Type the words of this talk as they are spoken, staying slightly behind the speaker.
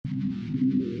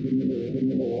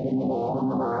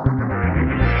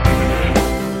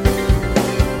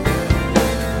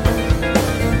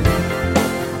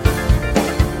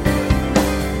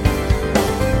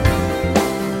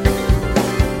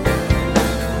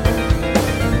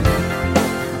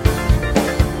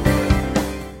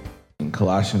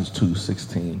Colossians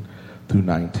 2:16 through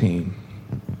 19.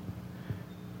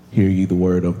 Hear ye the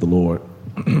word of the Lord.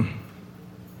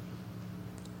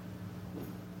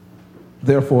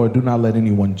 Therefore, do not let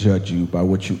anyone judge you by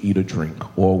what you eat or drink,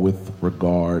 or with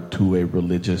regard to a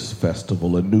religious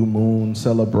festival, a new moon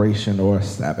celebration, or a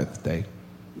Sabbath day.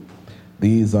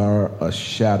 These are a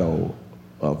shadow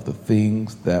of the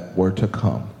things that were to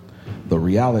come. The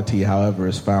reality, however,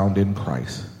 is found in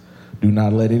Christ. Do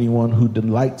not let anyone who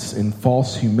delights in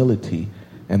false humility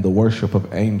and the worship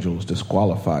of angels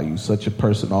disqualify you. Such a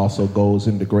person also goes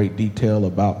into great detail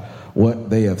about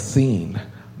what they have seen.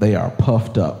 They are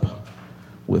puffed up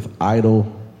with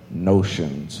idle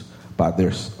notions by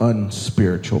their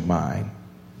unspiritual mind.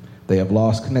 They have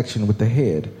lost connection with the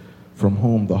head, from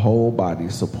whom the whole body,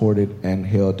 supported and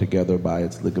held together by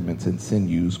its ligaments and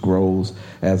sinews, grows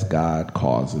as God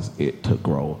causes it to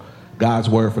grow. God's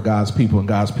word for God's people, and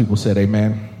God's people said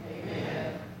amen.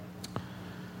 Amen.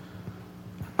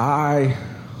 I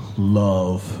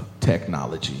love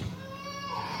technology.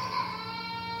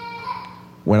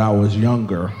 When I was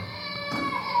younger,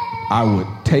 I would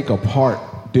take apart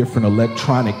different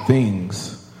electronic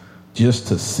things just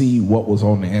to see what was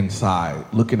on the inside.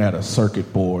 Looking at a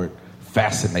circuit board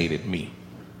fascinated me.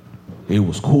 It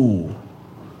was cool.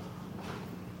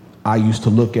 I used to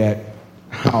look at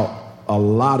how a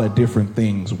lot of different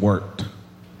things worked,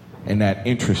 and that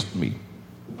interested me.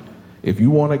 If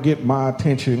you want to get my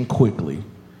attention quickly,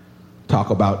 talk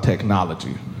about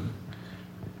technology.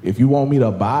 If you want me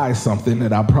to buy something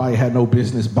that I probably had no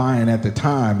business buying at the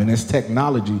time, and it's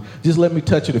technology, just let me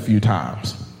touch it a few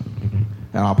times,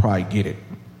 and I'll probably get it.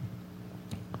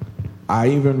 I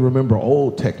even remember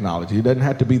old technology. It doesn't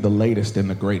have to be the latest and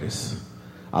the greatest.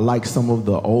 I like some of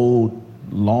the old,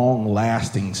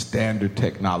 long-lasting standard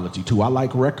technology, too. I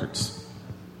like records.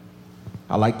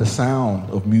 I like the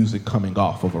sound of music coming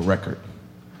off of a record.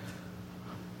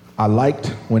 I liked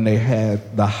when they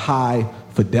had the high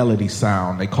fidelity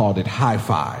sound. They called it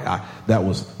hi-fi. That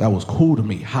was cool to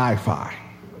me, hi-fi.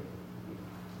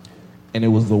 And it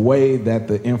was the way that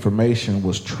the information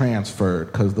was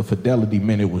transferred, because the fidelity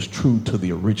meant it was true to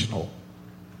the original.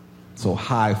 So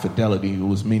high fidelity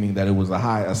was meaning that it was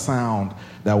a sound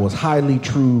that was highly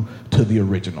true to the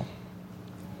original.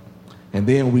 And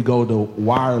then we go to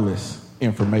wireless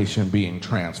information being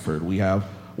transferred. We have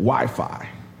Wi-Fi,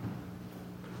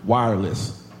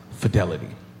 wireless fidelity.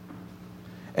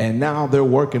 And now they're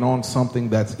working on something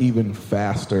that's even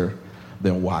faster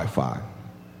than Wi-Fi.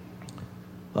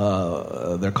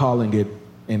 They're calling it,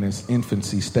 in its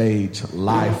infancy stage,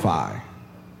 Li-Fi,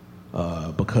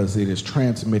 because it is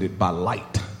transmitted by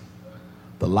light.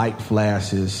 The light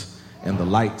flashes, and the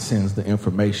light sends the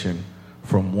information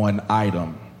from one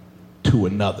item to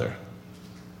another.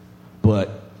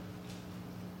 But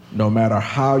no matter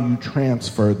how you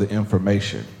transfer the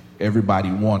information,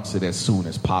 everybody wants it as soon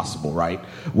as possible, right?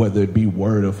 Whether it be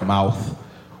word of mouth,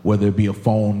 whether it be a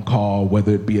phone call,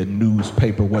 whether it be a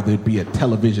newspaper, whether it be a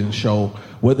television show,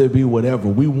 whether it be whatever.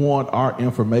 We want our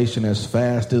information as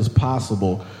fast as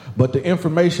possible. But the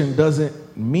information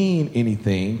doesn't mean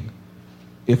anything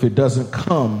if it doesn't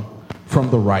come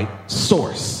from the right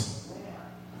source.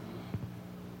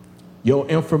 Your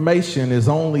information is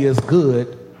only as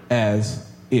good as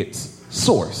its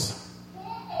source.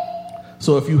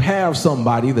 So if you have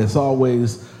somebody that's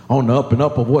always on the up and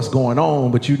up of what's going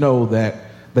on, but you know that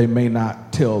they may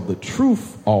not tell the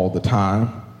truth all the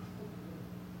time,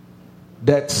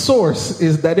 that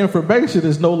that information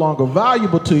is no longer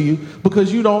valuable to you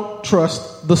because you don't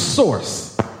trust the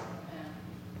source.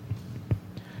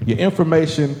 Your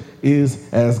information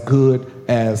is as good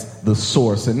as the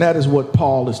source. And that is what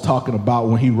Paul is talking about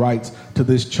when he writes to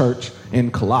this church in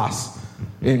Colossians,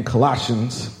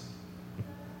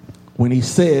 when he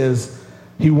says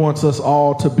he wants us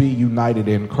all to be united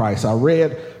in Christ. I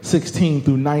read 16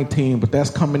 through 19, but that's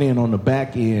coming in on the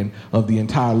back end of the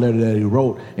entire letter that he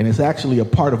wrote, and it's actually a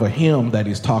part of a hymn that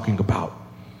he's talking about.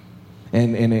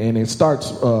 And it starts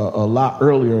a lot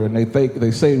earlier, and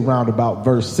they say around about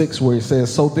verse 6, where it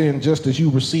says, "So then, just as you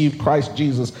received Christ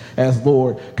Jesus as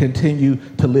Lord, continue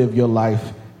to live your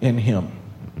life in him."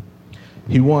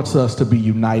 He wants us to be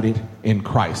united in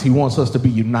Christ. He wants us to be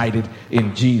united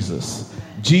in Jesus.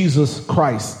 Jesus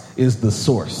Christ is the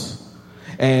source.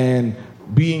 And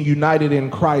being united in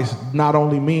Christ not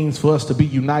only means for us to be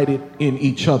united in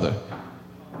each other,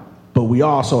 but but we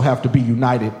also have to be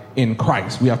united in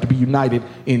Christ. We have to be united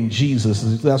in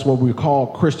Jesus. That's what we call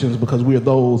Christians, because we are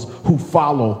those who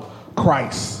follow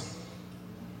Christ.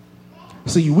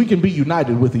 See, we can be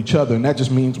united with each other, and that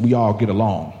just means we all get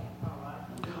along,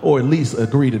 or at least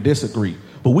agree to disagree.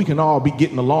 But we can all be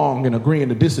getting along and agreeing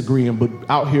to disagreeing, but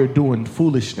out here doing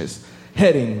foolishness,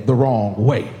 heading the wrong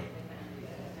way.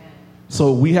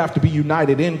 So we have to be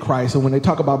united in Christ. And when they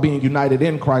talk about being united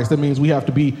in Christ, that means we have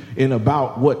to be in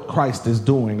about what Christ is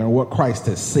doing or what Christ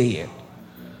has said.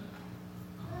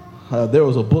 There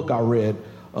was a book I read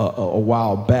a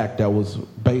while back that was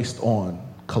based on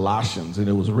Colossians, and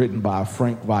it was written by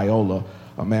Frank Viola,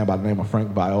 a man by the name of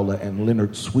Frank Viola, and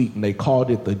Leonard Sweet, and they called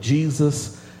it the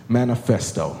Jesus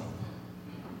Manifesto.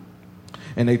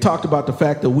 And they talked about the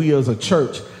fact that we as a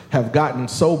church have gotten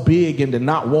so big into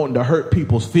not wanting to hurt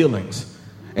people's feelings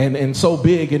and so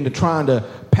big into trying to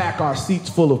pack our seats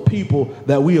full of people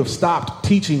that we have stopped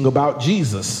teaching about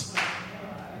Jesus.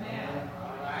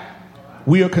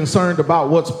 We are concerned about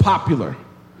what's popular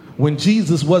when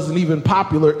Jesus wasn't even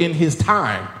popular in his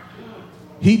time.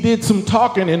 He did some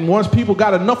talking, and once people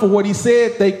got enough of what he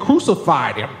said, they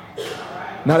crucified him.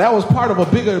 Now, that was part of a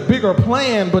bigger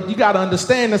plan, but you got to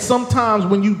understand that sometimes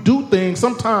when you do things,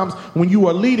 sometimes when you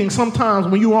are leading, sometimes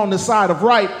when you're on the side of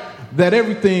right, that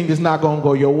everything is not going to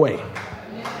go your way.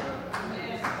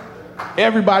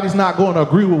 Everybody's not going to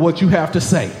agree with what you have to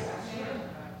say.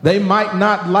 They might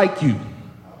not like you.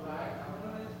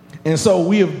 And so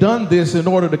we have done this in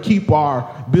order to keep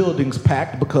our buildings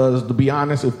packed, because, to be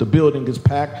honest, if the building is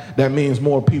packed, that means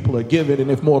more people are giving.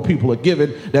 And if more people are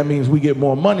giving, that means we get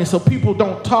more money. So people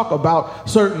don't talk about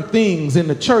certain things in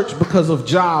the church because of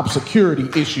job security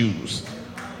issues.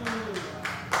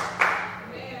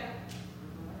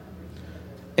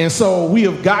 And so we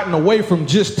have gotten away from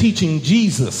just teaching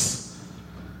Jesus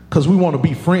because we want to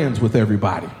be friends with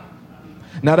everybody.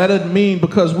 Now, that doesn't mean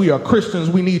because we are Christians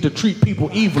we need to treat people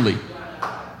evilly.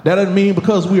 That doesn't mean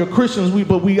because we are Christians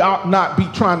but we ought not be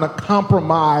trying to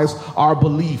compromise our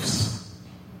beliefs.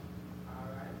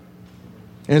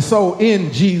 And so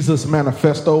in Jesus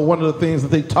Manifesto, one of the things that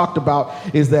they talked about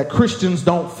is that Christians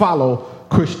don't follow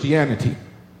Christianity.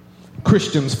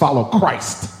 Christians follow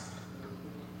Christ.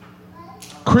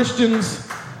 Christians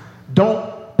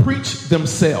don't preach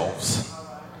themselves.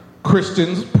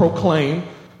 Christians proclaim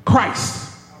Christ.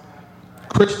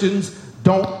 Christians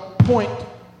don't point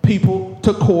people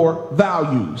to core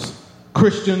values.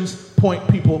 Christians point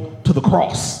people to the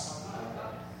cross.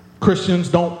 Christians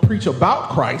don't preach about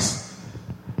Christ.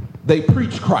 They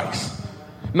preach Christ.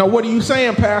 Now, what are you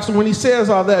saying, Pastor, when he says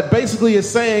all that? Basically, it's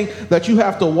saying that you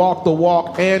have to walk the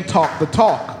walk and talk the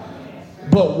talk.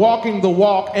 But walking the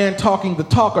walk and talking the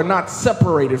talk are not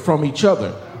separated from each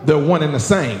other. They're one and the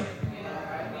same.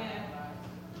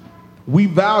 We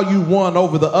value one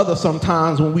over the other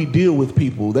sometimes when we deal with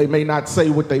people. They may not say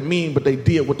what they mean, but they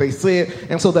did what they said,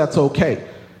 and so that's okay.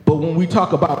 But when we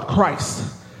talk about Christ,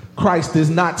 Christ is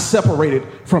not separated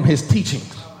from his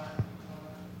teachings.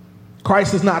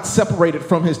 Christ is not separated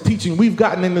from his teaching. We've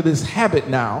gotten into this habit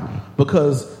now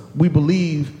because we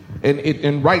believe,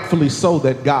 and rightfully so,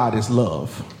 that God is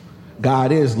love.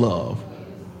 God is love.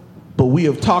 But we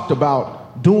have talked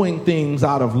about doing things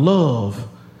out of love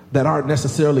that aren't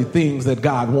necessarily things that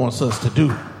God wants us to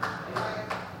do.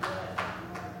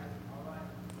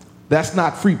 That's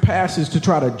not free passage to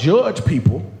try to judge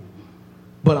people,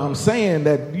 but I'm saying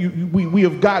that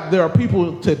there are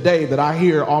people today that I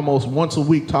hear almost once a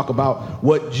week talk about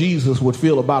what Jesus would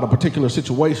feel about a particular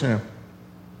situation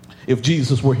if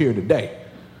Jesus were here today.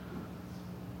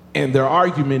 And their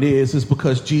argument is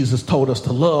because Jesus told us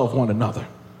to love one another.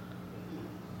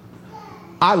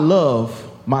 I love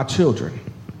my children.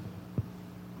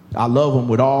 I love them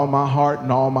with all my heart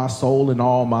and all my soul and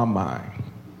all my mind.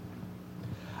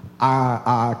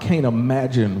 I can't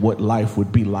imagine what life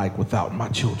would be like without my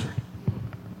children.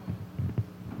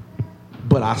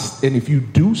 And if you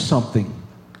do something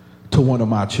to one of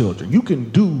my children, you can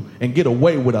do and get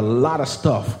away with a lot of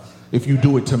stuff if you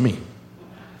do it to me.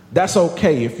 That's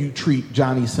okay if you treat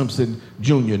Johnny Simpson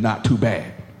Jr. not too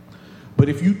bad. But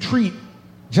if you treat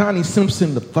Johnny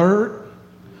Simpson III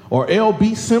or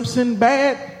L.B. Simpson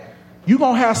bad, you're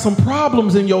going to have some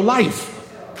problems in your life.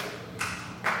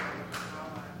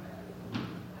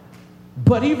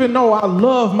 But even though I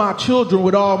love my children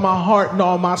with all my heart and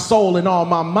all my soul and all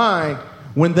my mind,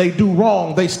 when they do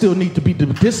wrong, they still need to be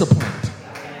disciplined.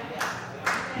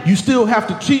 You still have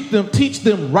to teach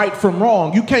them right from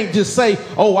wrong. You can't just say,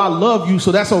 oh, I love you,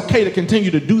 so that's okay to continue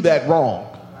to do that wrong.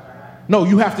 No,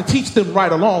 you have to teach them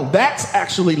right along. That's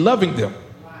actually loving them.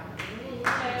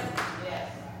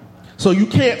 So you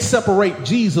can't separate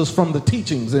Jesus from the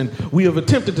teachings. And we have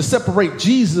attempted to separate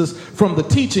Jesus from the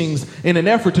teachings in an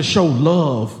effort to show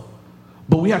love.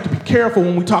 But we have to be careful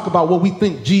when we talk about what we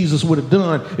think Jesus would have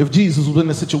done if Jesus was in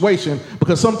the situation,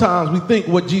 because sometimes we think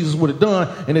what Jesus would have done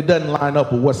and it doesn't line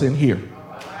up with what's in here.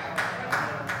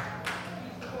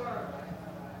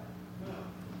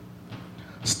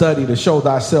 Study to show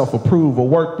thyself approved, a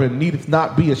workman needeth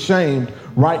not be ashamed,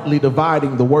 rightly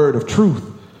dividing the word of truth.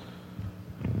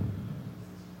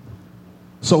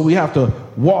 So we have to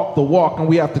walk the walk and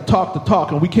we have to talk the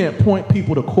talk, and we can't point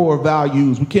people to core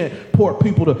values. We can't point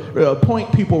people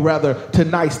to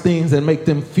nice things and make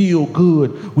them feel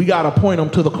good. We got to point them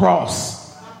to the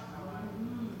cross.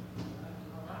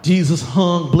 Jesus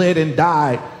hung, bled, and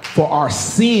died for our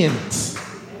sins.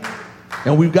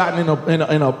 And we've gotten in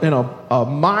a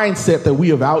mindset that we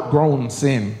have outgrown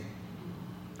sin.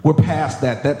 We're past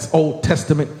that. That's Old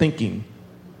Testament thinking.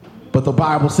 But the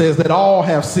Bible says that all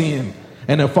have sinned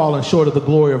and have fallen short of the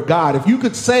glory of God. If you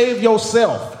could save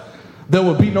yourself, there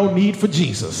would be no need for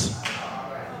Jesus.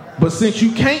 But since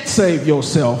you can't save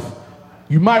yourself,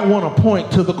 you might want to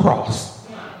point to the cross.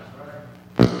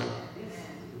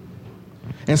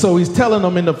 And so he's telling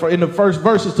them in the first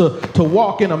verses to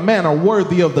walk in a manner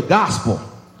worthy of the gospel,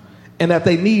 and that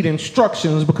they need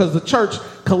instructions, because the church,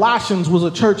 Colossians was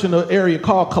a church in an area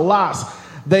called Colossus.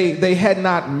 They had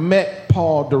not met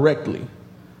Paul directly.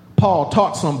 Paul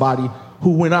taught somebody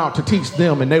who went out to teach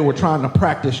them, and they were trying to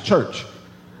practice church.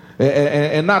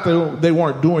 And not that they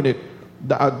weren't doing it.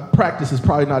 Practice is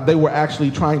probably not. They were actually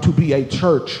trying to be a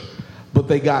church, but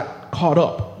they got caught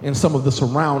up in some of the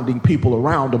surrounding people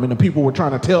around them. And the people were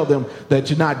trying to tell them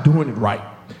that you're not doing it right.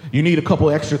 You need a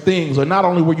couple extra things. Or not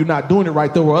only were you not doing it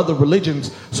right, there were other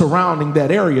religions surrounding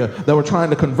that area that were trying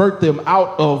to convert them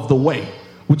out of the way,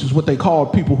 which is what they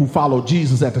called people who followed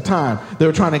Jesus at the time. They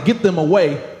were trying to get them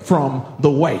away from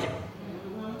the way.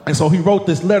 And so he wrote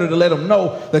this letter to let them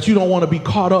know that you don't want to be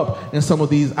caught up in some of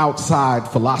these outside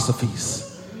philosophies.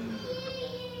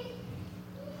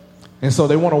 And so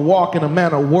they want to walk in a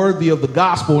manner worthy of the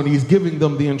gospel, and he's giving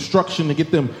them the instruction to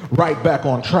get them right back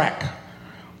on track.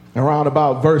 Around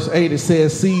about verse 8, it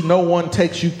says, "See, no one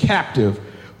takes you captive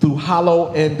through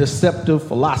hollow and deceptive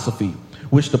philosophy,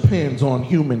 which depends on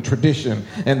human tradition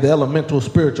and the elemental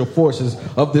spiritual forces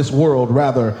of this world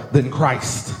rather than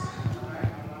Christ."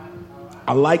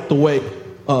 I like the way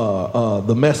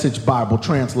the Message Bible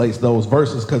translates those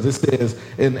verses, because it says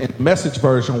in Message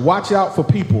version, "Watch out for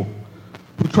people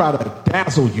who try to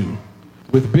dazzle you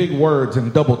with big words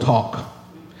and double talk.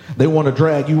 They want to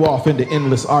drag you off into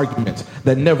endless arguments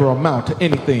that never amount to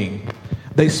anything.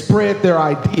 They spread their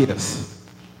ideas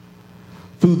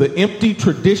through the empty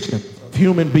tradition of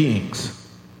human beings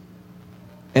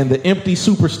and the empty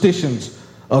superstitions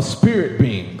of spirit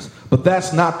beings. But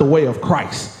that's not the way of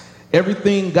Christ.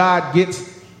 Everything God gets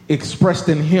expressed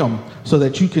in him so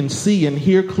that you can see and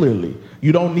hear clearly.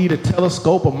 You don't need a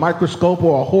telescope, a microscope,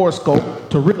 or a horoscope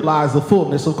to realize the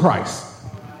fullness of Christ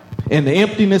and the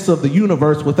emptiness of the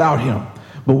universe without him.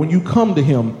 But when you come to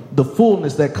him, the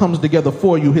fullness that comes together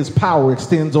for you, his power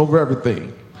extends over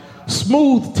everything.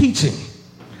 Smooth teaching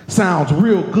sounds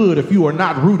real good if you are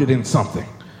not rooted in something.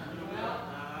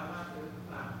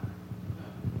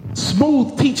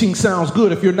 Smooth teaching sounds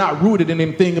good if you're not rooted in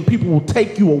anything, and people will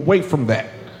take you away from that.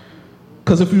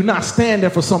 Because if you're not standing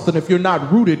for something, if you're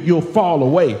not rooted, you'll fall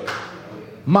away.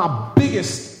 My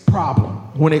biggest problem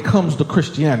when it comes to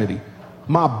Christianity,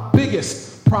 my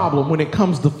biggest problem when it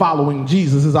comes to following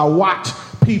Jesus, is I watch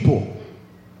people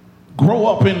grow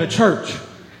up in the church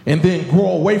and then grow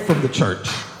away from the church.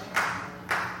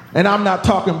 And I'm not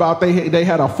talking about they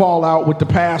had a fallout with the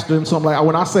pastor and something like that.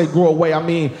 When I say grow away, I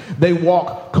mean they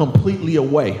walk completely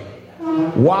away.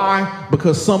 Why?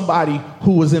 Because somebody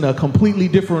who was in a completely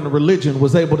different religion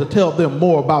was able to tell them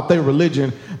more about their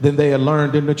religion than they had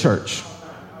learned in the church.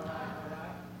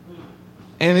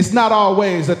 And it's not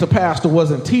always that the pastor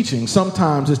wasn't teaching.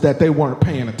 Sometimes it's that they weren't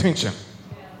paying attention.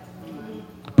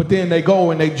 But then they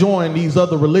go and they join these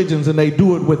other religions, and they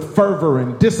do it with fervor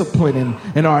and discipline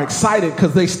and are excited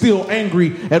because they still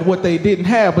angry at what they didn't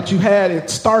have. But you had it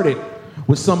started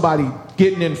with somebody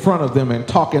getting in front of them and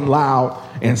talking loud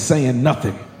and saying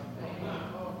nothing.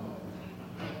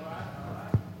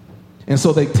 And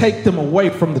so they take them away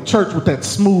from the church with that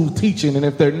smooth teaching. And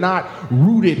if they're not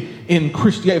rooted in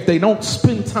Christianity, if they don't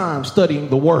spend time studying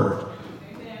the word,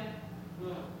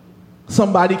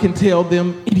 somebody can tell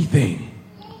them anything.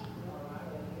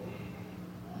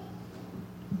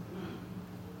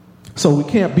 So we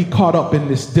can't be caught up in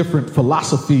this different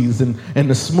philosophies and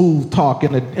the smooth talk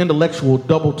and the intellectual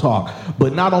double talk.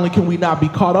 But not only can we not be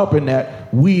caught up in that,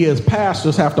 we as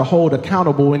pastors have to hold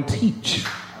accountable and teach.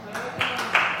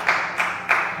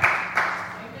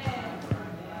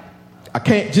 I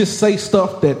can't just say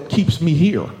stuff that keeps me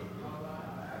here,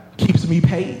 keeps me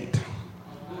paid.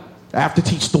 I have to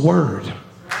teach the word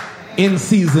in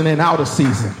season and out of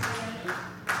season.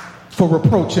 For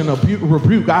reproach and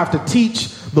rebuke, I have to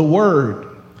teach the word.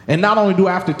 And not only do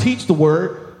I have to teach the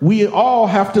word, we all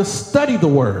have to study the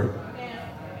word.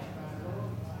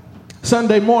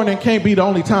 Sunday morning can't be the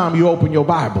only time you open your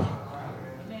Bible.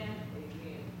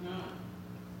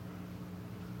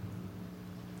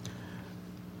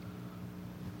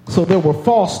 So there were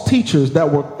false teachers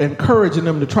that were encouraging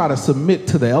them to try to submit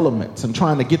to the elements and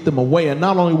trying to get them away. And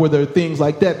not only were there things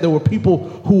like that, there were people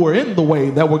who were in the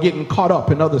way that were getting caught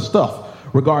up in other stuff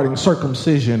regarding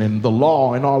circumcision and the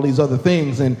law and all these other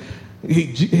things. And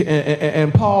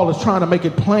Paul is trying to make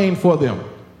it plain for them.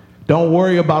 Don't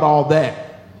worry about all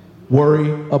that.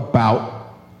 Worry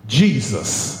about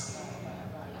Jesus.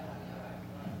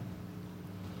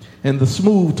 And the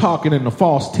smooth talking and the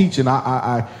false teaching,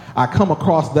 I come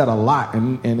across that a lot,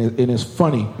 and it's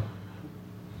funny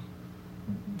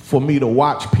for me to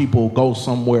watch people go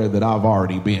somewhere that I've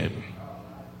already been.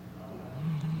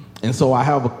 And so I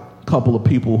have a couple of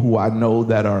people who I know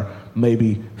that are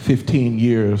maybe 15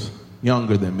 years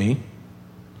younger than me,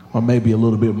 or maybe a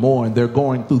little bit more, and they're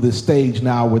going through this stage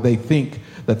now where they think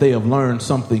that they have learned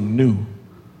something new.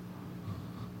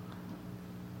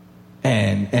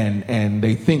 And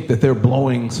they think that they're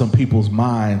blowing some people's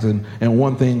minds. And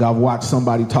one thing I've watched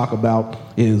somebody talk about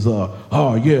is,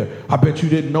 oh yeah, I bet you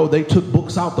didn't know they took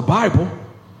books out the Bible.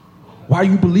 Why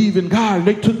you believe in God and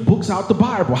they took books out the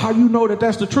Bible? How you know that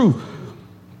that's the truth?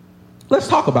 Let's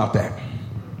talk about that.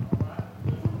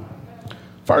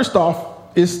 First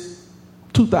off, it's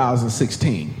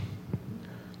 2016.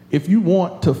 If you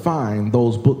want to find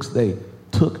those books they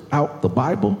took out the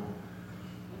Bible,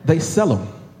 they sell them.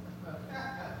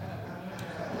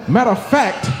 Matter of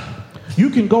fact, you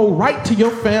can go right to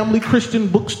your family Christian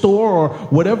bookstore or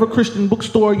whatever Christian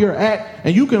bookstore you're at,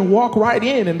 and you can walk right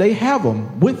in and they have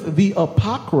them with the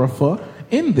Apocrypha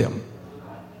in them.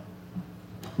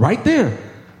 Right there.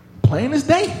 Plain as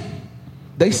day.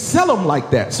 They sell them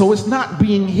like that. So it's not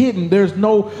being hidden. There's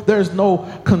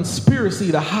no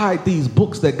conspiracy to hide these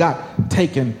books that got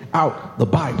taken out the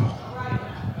Bible.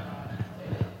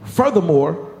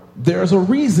 Furthermore, there's a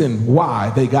reason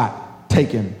why they got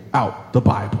taken out the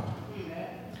Bible.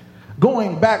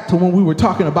 Going back to when we were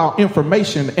talking about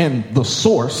information and the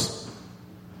source,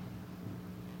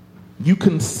 you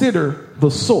consider the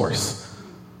source.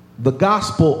 The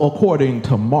gospel according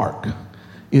to Mark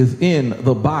is in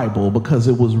the Bible because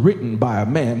it was written by a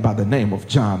man by the name of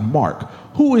John Mark.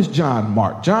 Who is John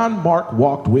Mark? John Mark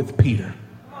walked with Peter.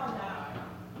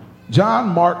 John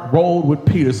Mark rolled with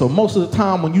Peter. So most of the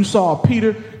time when you saw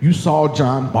Peter, you saw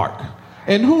John Mark.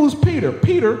 And who's Peter?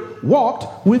 Peter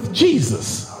walked with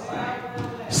Jesus.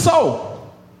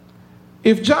 So,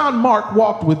 if John Mark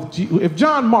walked with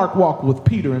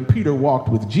Peter and Peter walked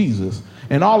with Jesus,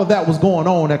 and all of that was going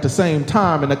on at the same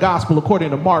time, and the gospel according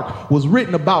to Mark was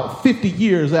written about 50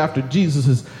 years after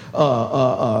Jesus'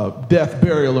 death,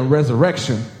 burial, and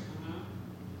resurrection,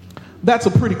 that's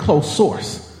a pretty close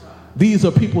source. These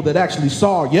are people that actually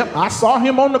saw, yep, I saw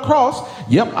him on the cross.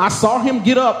 Yep, I saw him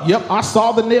get up. Yep, I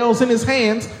saw the nails in his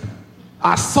hands.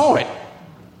 I saw it.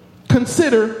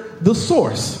 Consider the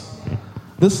source.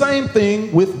 The same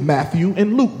thing with Matthew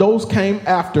and Luke. Those came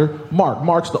after Mark.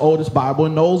 Mark's the oldest Bible,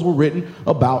 and those were written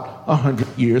about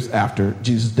 100 years after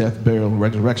Jesus' death, burial, and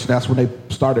resurrection. That's when they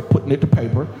started putting it to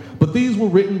paper. But these were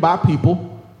written by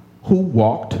people who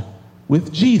walked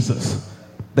with Jesus.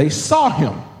 They saw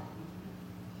him.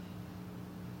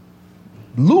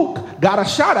 Luke got a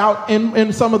shout out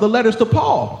in some of the letters to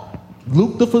Paul.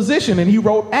 Luke the physician, and he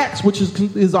wrote Acts, which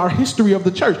is our history of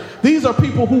the church. These are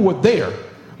people who were there.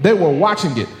 They were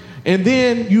watching it. And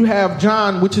then you have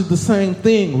John, which is the same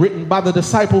thing, written by the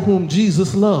disciple whom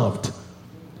Jesus loved.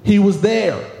 He was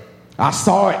there. I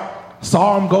saw it.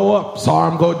 Saw him go up.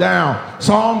 Saw him go down.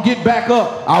 Saw him get back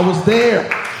up. I was there.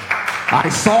 I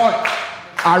saw it.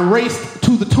 I raced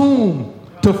to the tomb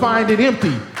to find it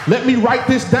empty. Let me write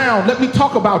this down. Let me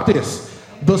talk about this.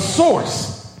 The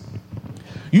source.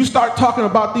 You start talking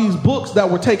about these books that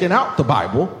were taken out the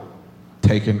Bible,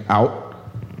 taken out.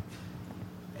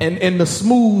 And the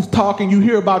smooth talking, you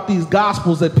hear about these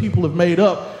gospels that people have made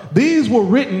up. These were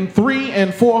written 300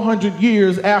 and 400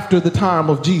 years after the time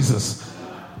of Jesus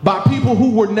by people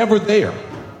who were never there.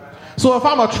 So if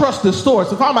I'm going to trust this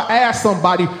source, if I'm going to ask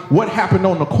somebody what happened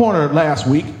on the corner last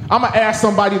week, I'm going to ask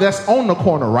somebody that's on the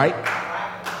corner, right?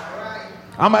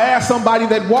 I'm going to ask somebody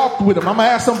that walked with him. I'm going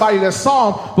to ask somebody that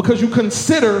saw him, because you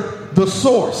consider the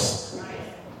source.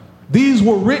 These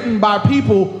were written by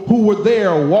people who were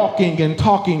there walking and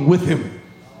talking with him.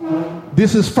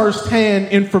 This is firsthand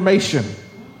information.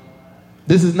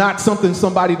 This is not something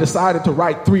somebody decided to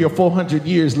write 300 or 400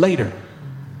 years later.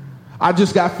 I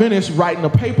just got finished writing a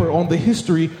paper on the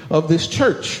history of this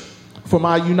church for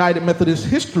my United Methodist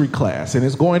history class, and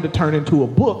it's going to turn into a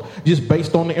book just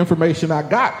based on the information I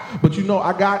got. But you know,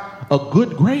 I got a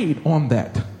good grade on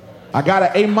that. I got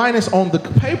an A- on the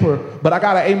paper, but I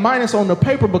got an A- on the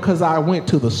paper because I went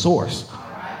to the source.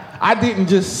 I didn't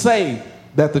just say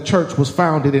that the church was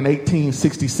founded in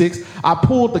 1866. I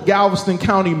pulled the Galveston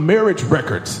County marriage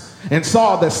records and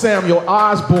saw that Samuel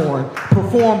Osborne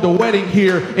performed a wedding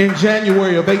here in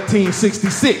January of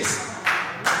 1866.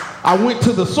 I went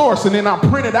to the source, and then I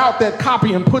printed out that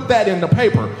copy and put that in the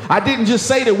paper. I didn't just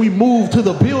say that we moved to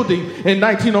the building in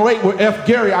 1908 with F.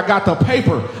 Gary. I got the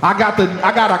paper. I got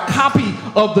a copy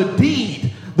of the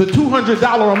deed, the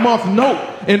 $200 a month note,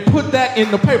 and put that in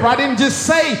the paper. I didn't just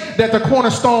say that the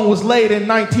cornerstone was laid in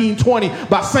 1920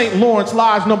 by St. Lawrence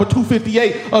Lodge number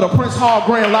 258 of the Prince Hall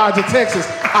Grand Lodge of Texas.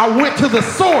 I went to the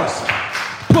source,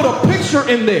 put a picture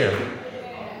in there.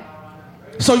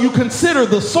 So you consider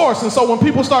the source. And so when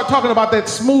people start talking about that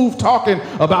smooth talking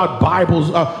about Bibles,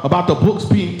 about the books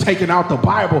being taken out the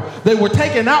Bible, they were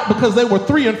taken out because they were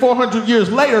 300 and 400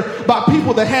 years later by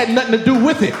people that had nothing to do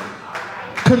with it.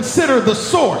 Consider the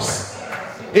source.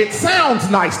 It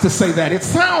sounds nice to say that. It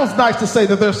sounds nice to say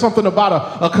that there's something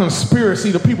about a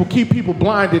conspiracy to keep people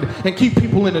blinded and keep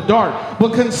people in the dark.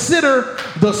 But consider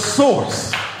the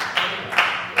source.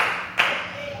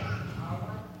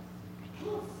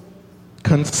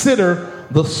 Consider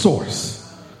the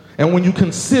source. And when you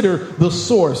consider the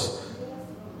source,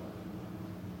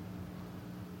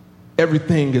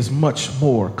 everything is much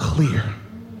more clear.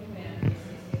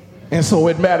 And so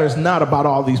it matters not about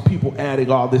all these people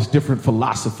adding all this different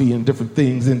philosophy and different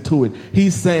things into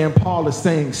it. Paul is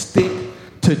saying, stick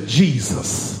to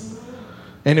Jesus.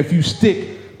 And if you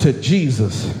stick to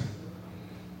Jesus,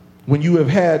 when you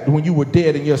were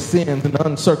dead in your sins and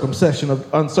the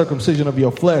uncircumcision of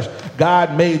your flesh,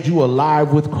 God made you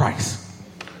alive with Christ.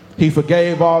 He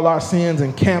forgave all our sins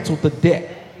and canceled the debt,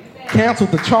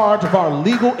 canceled the charge of our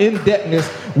legal indebtedness,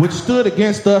 which stood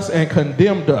against us and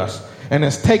condemned us, and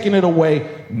has taken it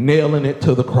away, nailing it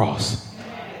to the cross.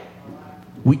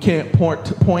 We can't point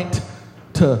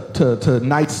to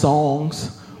nice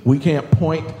songs. We can't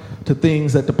point to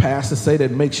things that the pastor say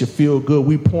that makes you feel good.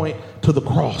 We point to the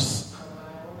cross.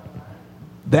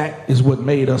 That is what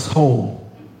made us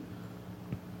whole.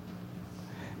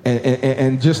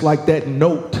 And just like that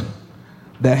note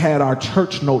that had our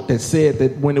church note that said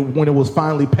that when it was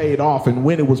finally paid off, and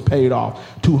when it was paid off,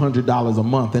 $200 a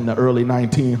month in the early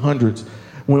 1900s,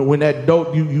 when that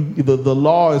note, the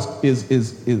law is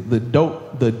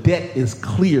the debt is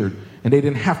cleared, and they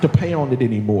didn't have to pay on it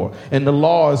anymore. And the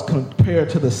law is compared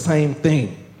to the same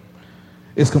thing.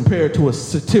 It's compared to a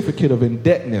certificate of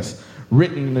indebtedness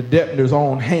written in the debtor's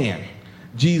own hand.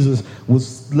 Jesus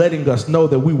was letting us know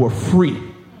that we were free.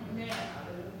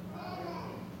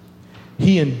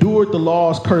 He endured the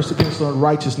law's curse against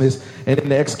unrighteousness, and in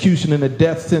the execution and the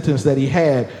death sentence that he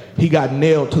had, he got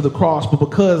nailed to the cross. But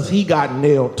because he got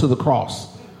nailed to the cross,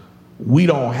 we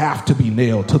don't have to be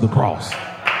nailed to the cross.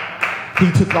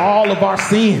 He took all of our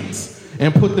sins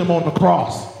and put them on the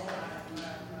cross.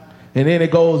 And then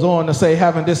it goes on to say,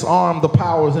 having disarmed the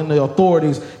powers and the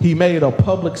authorities, he made a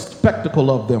public spectacle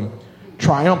of them,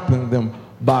 triumphing them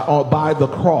by the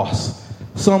cross.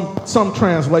 Some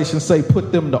translations say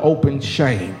put them to open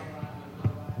shame.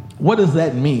 What does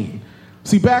that mean?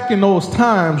 See, back in those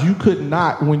times, you could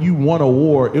not, when you won a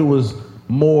war, it was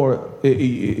more,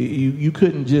 you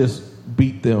couldn't just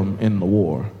beat them in the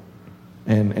war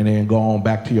and then go on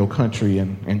back to your country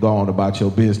and go on about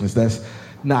your business. That's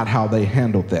not how they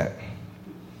handled that.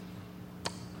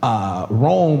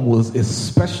 Rome was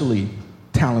especially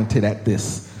talented at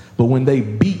this, but when they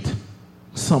beat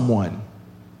someone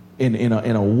in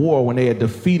a war, when they had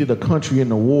defeated a country in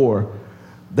the war,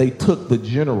 they took the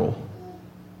general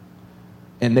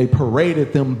and they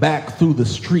paraded them back through the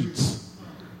streets,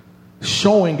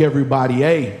 showing everybody,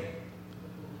 hey,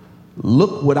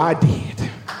 look what I did.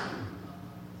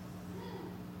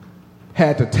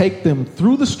 Had to take them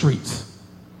through the streets,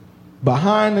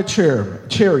 behind the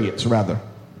chariots,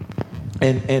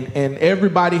 and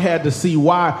everybody had to see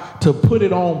why, to put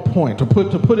it on point, to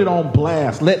put it on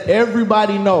blast. Let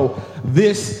everybody know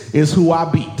this is who I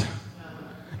beat.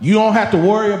 You don't have to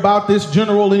worry about this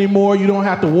general anymore. You don't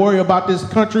have to worry about this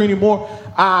country anymore.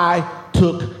 I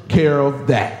took care of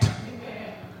that.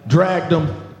 dragged him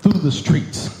through the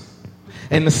streets.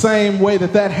 And the same way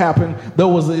that happened,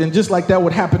 and just like that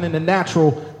would happen in the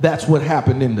natural, that's what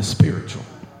happened in the spiritual.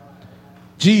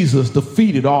 Jesus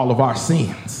defeated all of our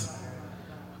sins,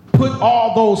 put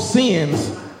all those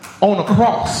sins on a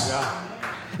cross,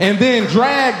 and then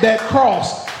dragged that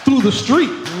cross through the street.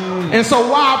 And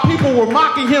so while people were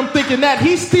mocking him, thinking that,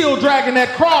 he's still dragging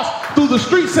that cross through the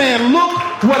street saying, look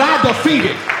what I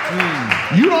defeated.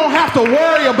 You don't have to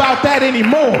worry about that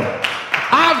anymore.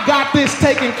 I've got this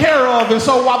taken care of. And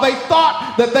so while they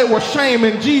thought that they were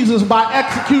shaming Jesus by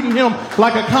executing him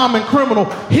like a common criminal,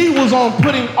 he was on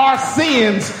putting our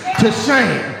sins to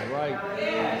shame.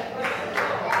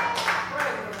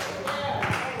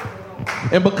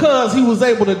 And because he was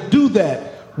able to do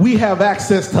that, we have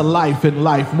access to life and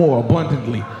life more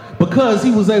abundantly. Because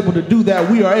he was able to do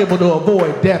that, we are able to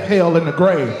avoid death, hell, and the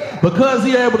grave. Because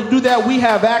he is able to do that, we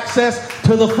have access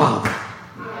to the Father.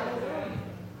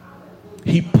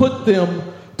 He put them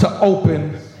to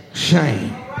open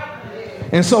shame.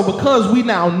 And so because we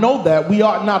now know that, we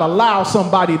ought not allow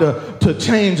somebody to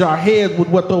change our heads with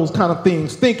what those kind of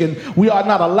things thinking. We ought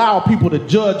not allow people to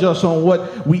judge us on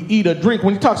what we eat or drink.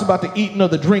 When he talks about the eating or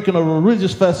the drinking of a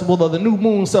religious festival or the new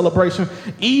moon celebration,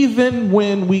 even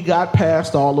when we got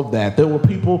past all of that, there were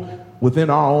people within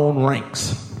our own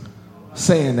ranks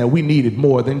saying that we needed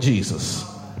more than Jesus.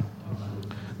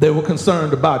 They were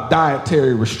concerned about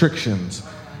dietary restrictions,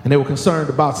 and they were concerned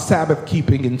about Sabbath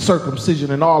keeping and circumcision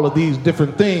and all of these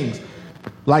different things,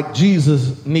 like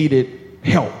Jesus needed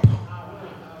help.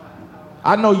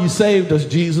 I know you saved us,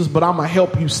 Jesus, but I'm going to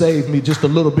help you save me just a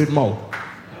little bit more.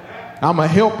 I'm going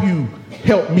to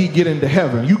help me get into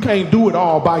heaven. You can't do it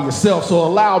all by yourself, so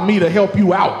allow me to help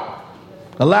you out.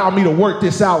 Allow me to work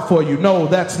this out for you. No,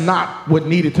 that's not what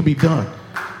needed to be done.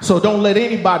 So don't let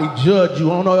anybody judge you.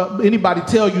 Don't anybody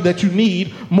tell you that you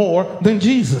need more than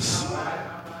Jesus.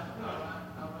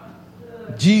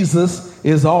 Jesus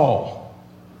is all,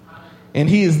 and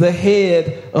he is the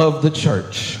head of the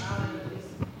church.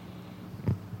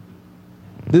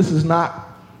 This is not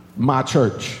my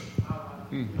church.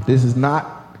 This is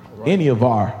not any of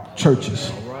our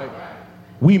churches.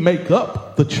 We make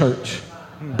up the church,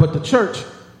 but the church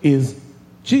is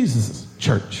Jesus'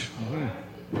 church.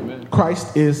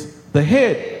 Christ is the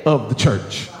head of the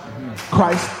church.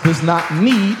 Christ does not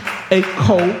need a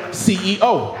co-CEO.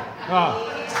 All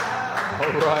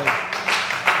right.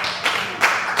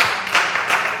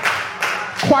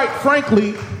 Quite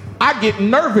frankly, I get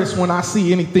nervous when I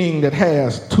see anything that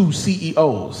has two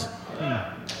CEOs.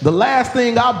 The last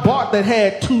thing I bought that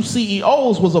had two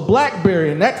CEOs was a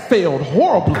BlackBerry, and that failed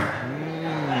horribly.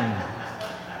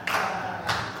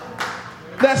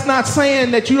 That's not saying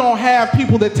that you don't have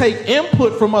people that take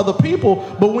input from other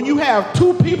people, but when you have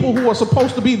two people who are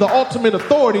supposed to be the ultimate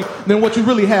authority, then what you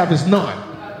really have is none.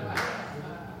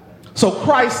 So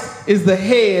Christ is the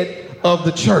head of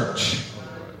the church.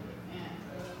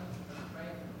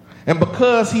 And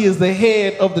because he is the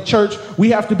head of the church, we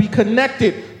have to be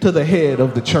connected to the head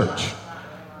of the church.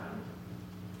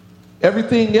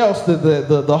 Everything else,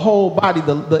 the whole body,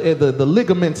 the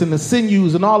ligaments and the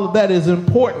sinews and all of that is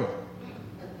important.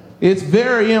 It's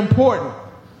very important.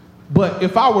 But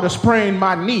if I were to sprain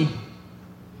my knee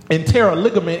and tear a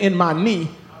ligament in my knee,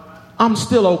 I'm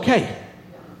still okay.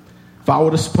 If I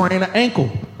were to sprain an ankle,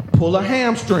 pull a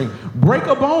hamstring, break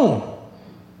a bone,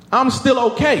 I'm still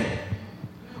okay.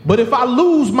 But if I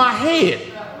lose my head,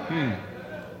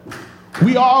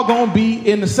 we all gonna be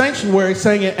in the sanctuary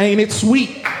singing, ain't it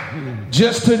sweet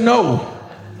just to know.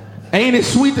 Ain't it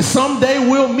sweet that someday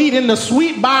we'll meet in the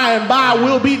sweet by and by,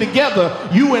 we'll be together,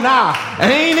 you and I.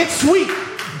 Ain't it sweet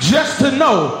just to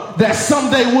know that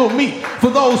someday we'll meet. For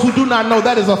those who do not know,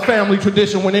 that is a family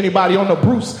tradition. When anybody on the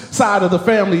Bruce side of the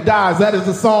family dies, that is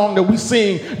the song that we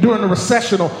sing during the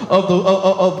recessional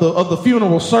of the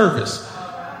funeral service.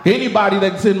 Anybody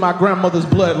that's in my grandmother's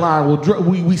bloodline,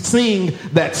 we sing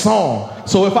that song.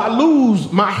 So if I lose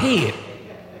my head,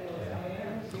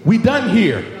 we done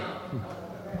here.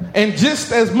 And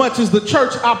just as much as the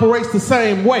church operates the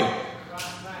same way,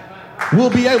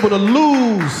 we'll be able to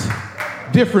lose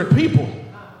different people,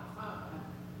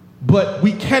 but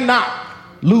we cannot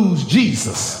lose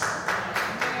Jesus.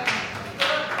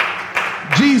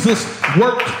 Jesus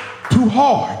worked too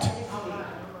hard,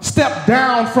 stepped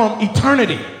down from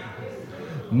eternity,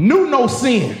 knew no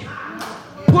sin,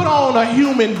 put on a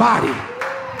human body,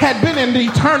 had been in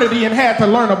eternity and had to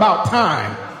learn about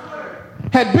time,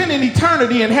 had been in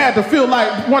eternity and had to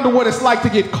wonder what it's like to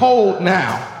get cold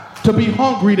now, to be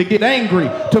hungry, to get angry,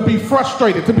 to be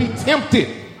frustrated, to be tempted.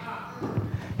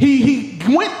 He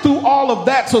went through all of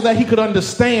that so that he could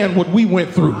understand what we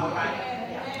went through.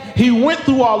 He went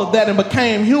through all of that and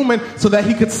became human so that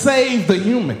he could save the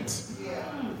humans.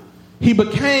 He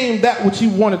became that which he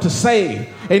wanted to save.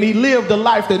 And he lived a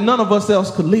life that none of us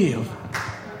else could live.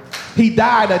 He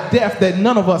died a death that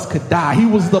none of us could die. He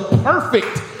was the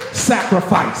perfect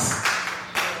sacrifice.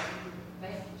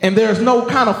 And there's no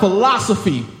kind of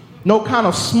philosophy, no kind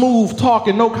of smooth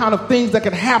talking, no kind of things that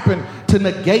could happen to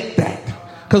negate that.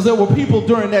 Because there were people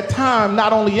during that time,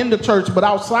 not only in the church, but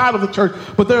outside of the church.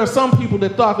 But there are some people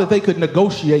that thought that they could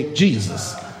negotiate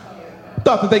Jesus.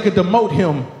 Thought that they could demote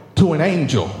him to an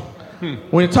angel.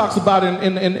 When it talks about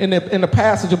in the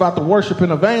passage about the worshiping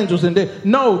of angels,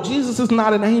 no, Jesus is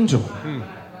not an angel.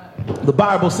 The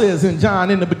Bible says in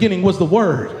John, in the beginning was the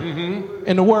Word.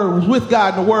 And the Word was with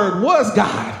God, and the Word was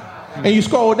God. And you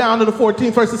scroll down to the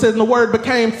 14th verse, it says, and the Word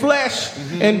became flesh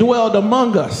and dwelled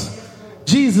among us.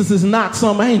 Jesus is not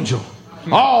some angel.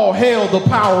 All hail the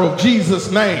power of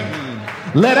Jesus' name.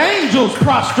 Let angels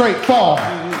prostrate fall.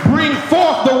 Bring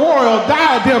forth the royal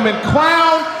diadem and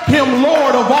crown him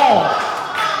Lord of all.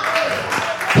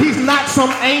 He's not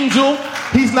some angel.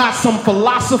 He's not some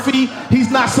philosophy. He's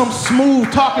not some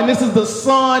smooth talking. This is the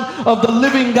Son of the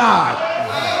living God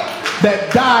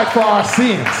that died for our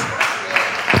sins.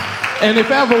 And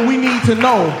if ever we need to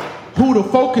know who to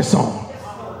focus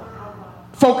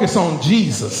on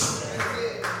Jesus.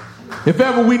 If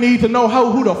ever we need to know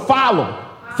who to follow,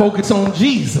 focus on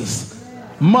Jesus.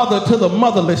 Mother to the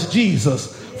motherless,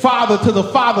 Jesus. Father to the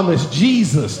fatherless,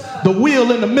 Jesus. The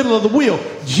wheel in the middle of the wheel,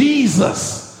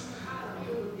 Jesus.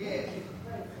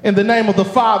 In the name of the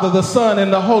Father, the Son,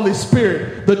 and the Holy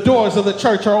Spirit, the doors of the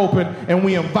church are open, and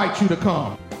we invite you to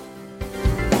come.